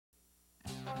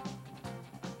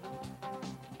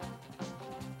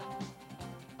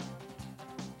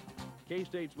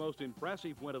K-State's most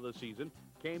impressive win of the season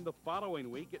came the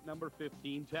following week at number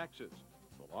 15, Texas.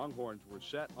 The Longhorns were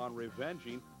set on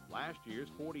revenging last year's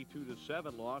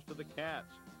 42-7 loss to the Cats.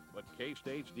 But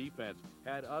K-State's defense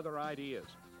had other ideas.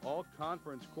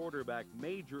 All-conference quarterback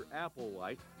Major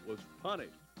Applewhite was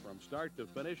punished from start to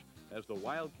finish as the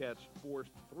Wildcats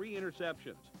forced 3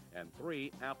 interceptions and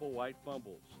 3 Applewhite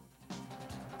fumbles.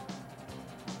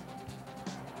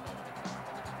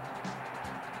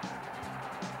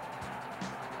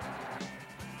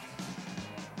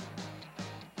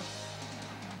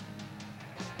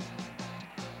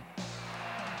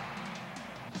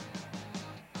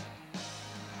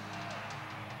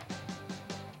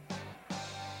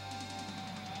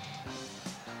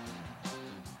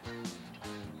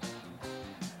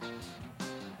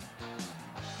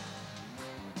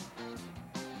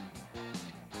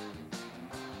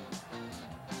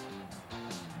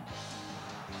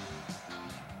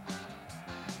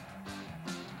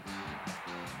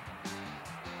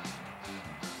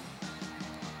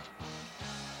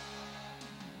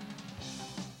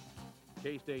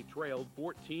 K-State trailed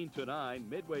 14-9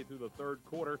 midway through the third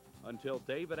quarter until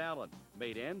David Allen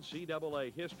made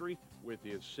NCAA history with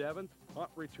his 7th punt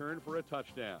return for a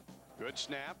touchdown. Good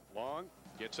snap, long,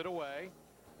 gets it away,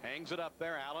 hangs it up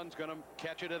there. Allen's going to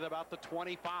catch it at about the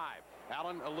 25.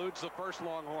 Allen eludes the first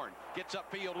Longhorn, gets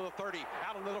upfield to the 30,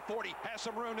 Allen to the 40, has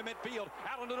some room to midfield,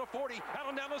 Allen to the 40,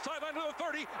 Allen down the sideline to the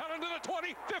 30, Allen to the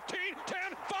 20, 15, 10,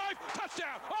 5,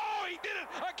 touchdown. Oh, he did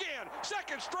it again.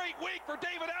 Second straight week for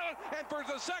David Allen, and for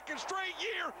the second straight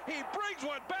year, he brings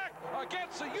one back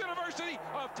against the University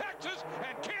of Texas,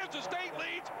 and Kansas State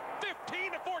leads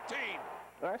 15-14.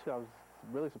 Well, actually, I was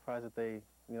really surprised that they,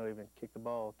 even kicked the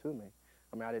ball to me.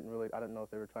 I mean, I didn't know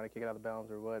if they were trying to kick it out of bounds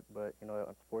or what, but,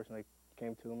 unfortunately,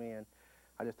 came to me, and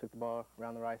I just took the ball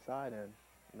around the right side, and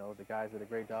the guys did a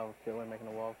great job of killing, making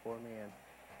a wall for me, and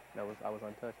I was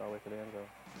untouched all the way to the end zone.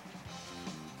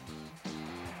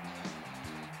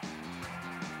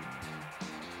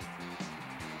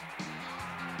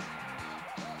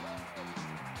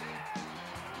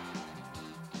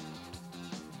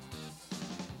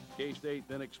 K-State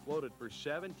then exploded for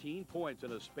 17 points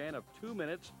in a span of 2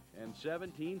 minutes and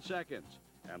 17 seconds,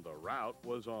 and the rout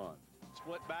was on.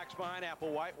 Split backs behind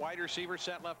Applewhite, wide receiver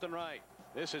set left and right.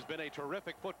 This has been a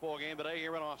terrific football game today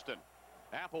here in Austin.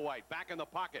 Applewhite back in the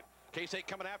pocket. K-State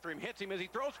coming after him, hits him as he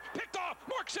throws, picked off.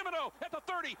 Mark Semino at the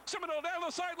 30. Semino down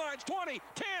the sidelines, 20,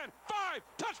 10, 5,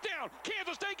 touchdown.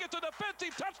 Kansas State gets a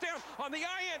defensive touchdown on the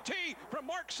INT from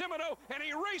Mark Semino, and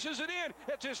he races it in.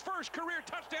 It's his first career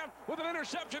touchdown with an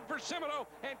interception for Semino,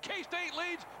 and K-State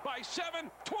leads by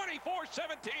 7,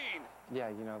 24-17. Yeah,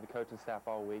 the coaching staff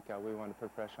all week, we wanted to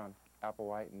put pressure on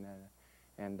Applewhite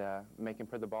and make him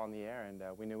put the ball in the air, and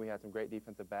we knew we had some great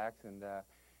defensive backs, and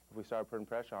if we started putting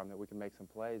pressure on him, that we could make some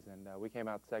plays. And we came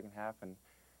out the second half, and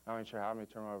I'm not even sure how many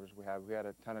turnovers we had. We had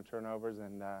a ton of turnovers,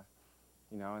 and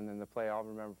and then the play I'll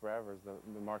remember forever is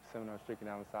the Mark Semino streaking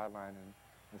down the sideline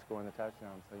and scoring the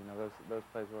touchdown. So those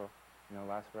plays will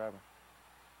last forever.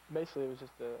 Basically, it was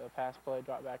just a pass play,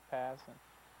 drop back pass, and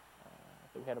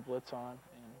we had a blitz on,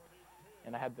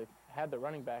 and I had the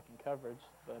running back in coverage,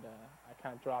 but I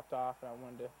kind of dropped off, and I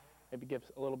wanted to maybe give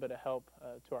a little bit of help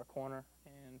to our corner,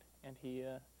 and he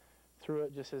threw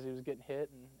it just as he was getting hit,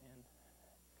 and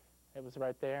it was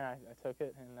right there. I took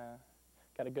it and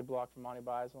got a good block from Monty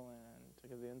Beisel and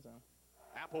took it to the end zone.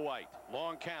 Applewhite,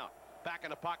 long count. Back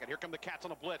in the pocket. Here come the Cats on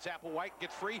the blitz. Applewhite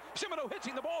gets free. Semino hits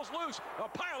him. The ball's loose. A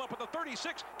pile up at the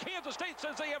 36. Kansas State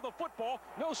says they have the football.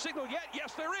 No signal yet.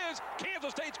 Yes, there is. Kansas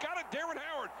State's got it. Darren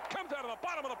Howard comes out of the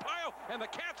bottom of the pile, and the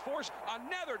Cats force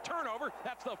another turnover.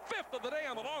 That's the 5th of the day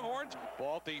on the Longhorns.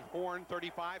 Ball at the horn,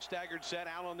 35, staggered set.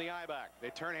 Allen the eye back. They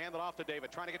turn, hand it off to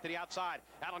David, trying to get to the outside.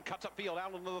 Allen cuts up field.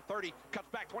 Allen to the 30, cuts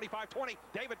back 25, 20.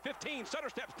 David 15, center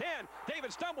steps 10.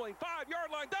 David stumbling, 5-yard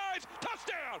line, dives.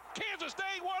 Touchdown! Kansas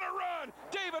State, what a run!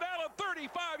 David Allen,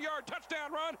 35-yard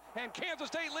touchdown run, and Kansas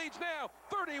State leads now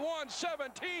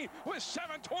 31-17 with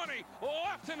 7:20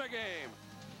 left in the game.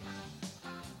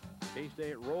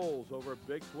 K-State rolls over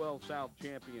Big 12 South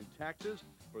champion Texas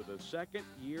for the 2nd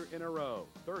year in a row,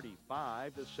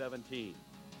 35-17.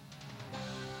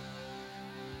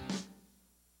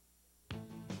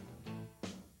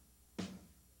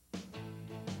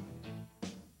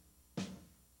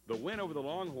 The win over the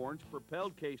Longhorns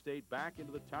propelled K-State back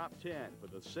into the top 10 for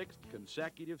the 6th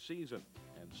consecutive season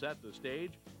and set the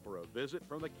stage for a visit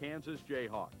from the Kansas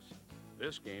Jayhawks.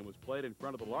 This game was played in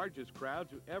front of the largest crowd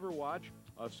to ever watch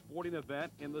a sporting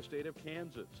event in the state of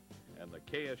Kansas, and the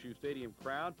KSU Stadium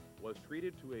crowd was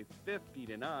treated to a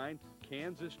 50-9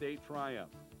 Kansas State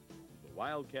triumph. The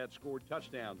Wildcats scored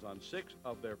touchdowns on 6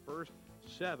 of their first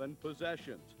 7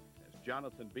 possessions, as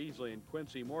Jonathan Beasley and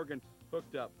Quincy Morgan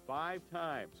hooked up 5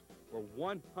 times for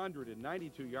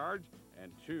 192 yards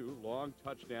and 2 long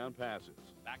touchdown passes.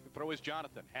 Back to throw is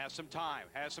Jonathan. Has some time.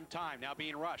 Now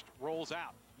being rushed. Rolls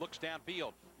out. Looks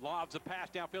downfield. Lobs a pass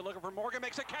downfield looking for Morgan.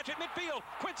 Makes a catch at midfield.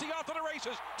 Quincy off to the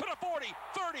races. To the 40,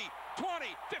 30, 20,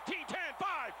 15, 10,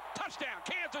 5. Touchdown,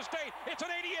 Kansas State. It's an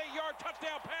 88-yard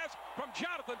touchdown pass from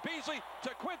Jonathan Beasley to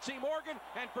Quincy Morgan.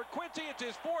 And for Quincy, it's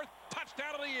his 4th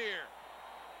touchdown of the year.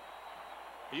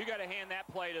 You got to hand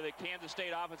that play to the Kansas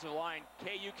State offensive line.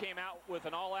 KU came out with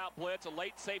an all-out blitz, a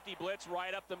late safety blitz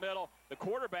right up the middle. The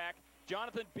quarterback,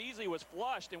 Jonathan Beasley, was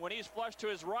flushed, and when he's flushed to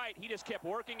his right, he just kept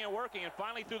working and working and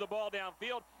finally threw the ball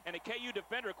downfield, and the KU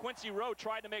defender, Quincy Rowe,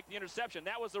 tried to make the interception.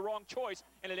 That was the wrong choice,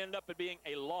 and it ended up being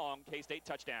a long K-State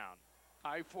touchdown.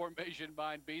 High formation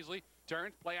behind Beasley.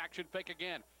 Turns, play action fake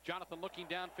again. Jonathan looking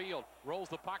downfield. Rolls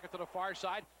the pocket to the far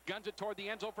side. Guns it toward the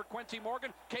end zone for Quincy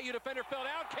Morgan. KU defender fell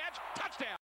down. Catch.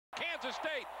 Touchdown. Kansas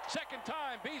State. Second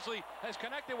time Beasley has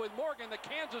connected with Morgan. The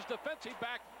Kansas defensive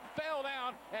back fell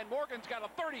down, and Morgan's got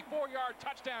a 34-yard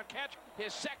touchdown catch,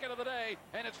 his 2nd of the day,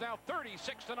 and it's now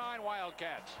 36-9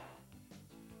 Wildcats.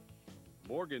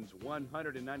 Morgan's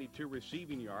 192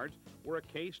 receiving yards were a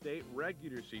K-State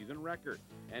regular season record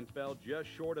and fell just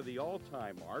short of the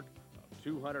all-time mark of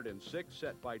 206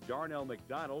 set by Darnell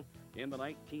McDonald in the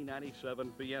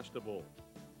 1997 Fiesta Bowl.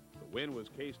 The win was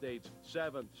K-State's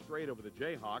 7th straight over the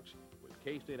Jayhawks, with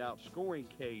K-State outscoring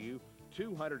KU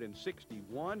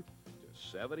 261 to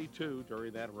 72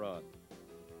 during that run.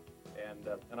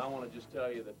 And I want to just tell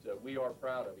you that we are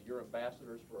proud of you. You're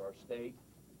ambassadors for our state.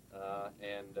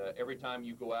 Every time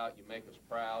you go out, you make us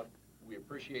proud. We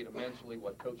appreciate immensely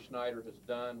what Coach Snyder has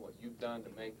done, what you've done to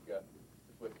make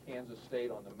put Kansas State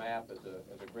on the map as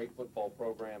a great football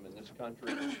program in this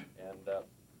country.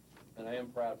 And I am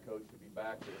proud, Coach, to be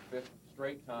back for the 5th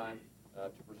straight time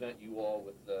to present you all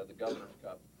with the Governor's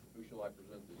Cup. Who shall I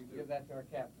present this to? Give that to our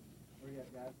captain. Where you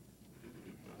at, guys?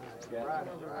 Yeah.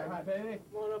 All right, baby.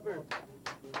 Come on up here.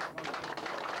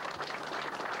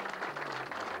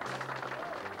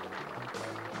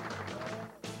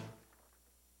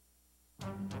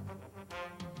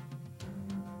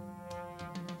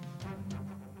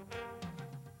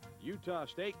 Utah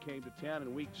State came to town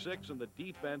in week 6, and the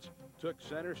defense took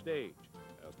center stage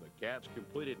as the Cats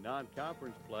completed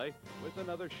non-conference play with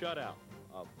another shutout,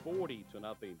 a 40-0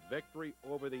 victory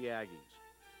over the Aggies.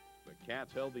 The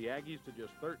Cats held the Aggies to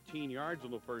just 13 yards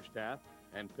in the first half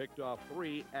and picked off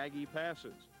 3 Aggie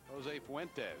passes. Jose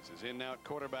Fuentes is in now at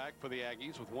quarterback for the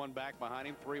Aggies with 1 back behind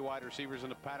him, 3 wide receivers in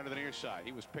the pattern to the near side.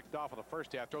 He was picked off in the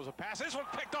first half, throws a pass. This one's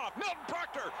picked off. Milton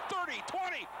Proctor, 30,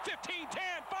 20, 15, 10,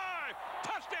 5.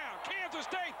 Touchdown, Kansas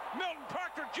State. Milton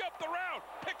Proctor jumped the route,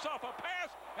 picks off a pass,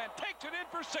 and takes it in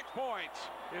for 6 points.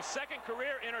 His 2nd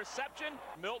career interception.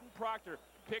 Milton Proctor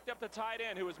picked up the tight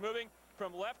end who was moving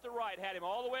from left to right, had him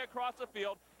all the way across the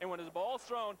field, and when his ball's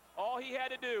thrown, all he had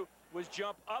to do was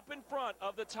jump up in front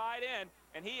of the tight end,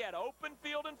 and he had open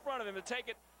field in front of him to take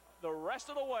it the rest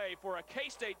of the way for a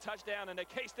K-State touchdown, and the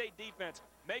K-State defense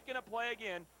making a play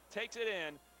again, takes it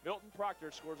in. Milton Proctor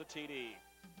scores a TD.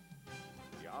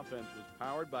 The offense was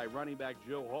powered by running back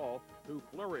Joe Hall, who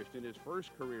flourished in his first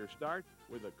career start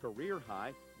with a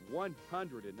career-high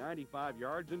 195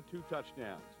 yards and 2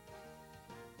 touchdowns.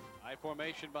 High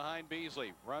formation behind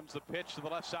Beasley. Runs the pitch to the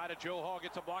left side of Joe Hall.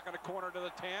 Gets a block on the corner to the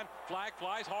 10. Flag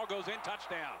flies. Hall goes in.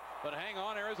 Touchdown. But hang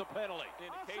on. There is a penalty.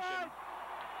 Indication.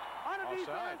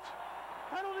 Offside.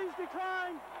 Penalties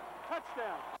decline.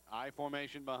 Touchdown. High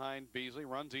formation behind Beasley.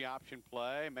 Runs the option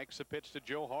play. Makes the pitch to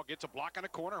Joe Hall. Gets a block on the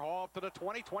corner. Hall up to the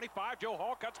 20, 25. Joe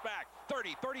Hall cuts back.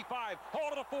 30, 35. Hall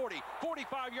to the 40.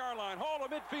 45-yard line. Hall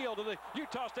to midfield to the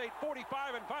Utah State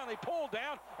 45, and finally pulled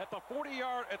down at the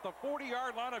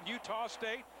 40-yard line of Utah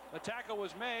State. The tackle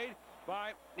was made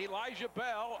by Elijah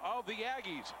Bell of the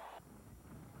Aggies.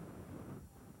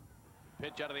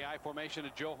 Pitch out of the I formation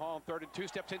to Joe Hall, 3rd and 2,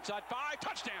 steps inside 5,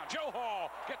 touchdown. Joe Hall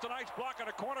gets a nice block on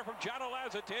a corner from John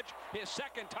Lazatich, his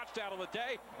 2nd touchdown of the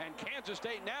day, and Kansas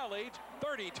State now leads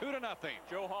 32-0.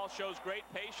 Joe Hall shows great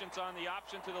patience on the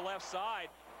option to the left side.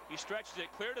 He stretches it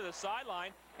clear to the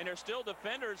sideline, and there's still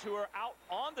defenders who are out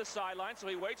on the sideline, so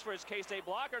he waits for his K-State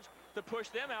blockers to push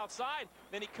them outside.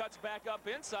 Then he cuts back up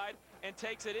inside and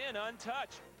takes it in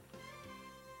untouched.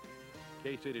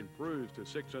 K-State improves to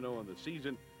 6-0 in the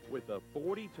season with a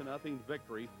 40-0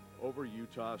 victory over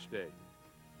Utah State.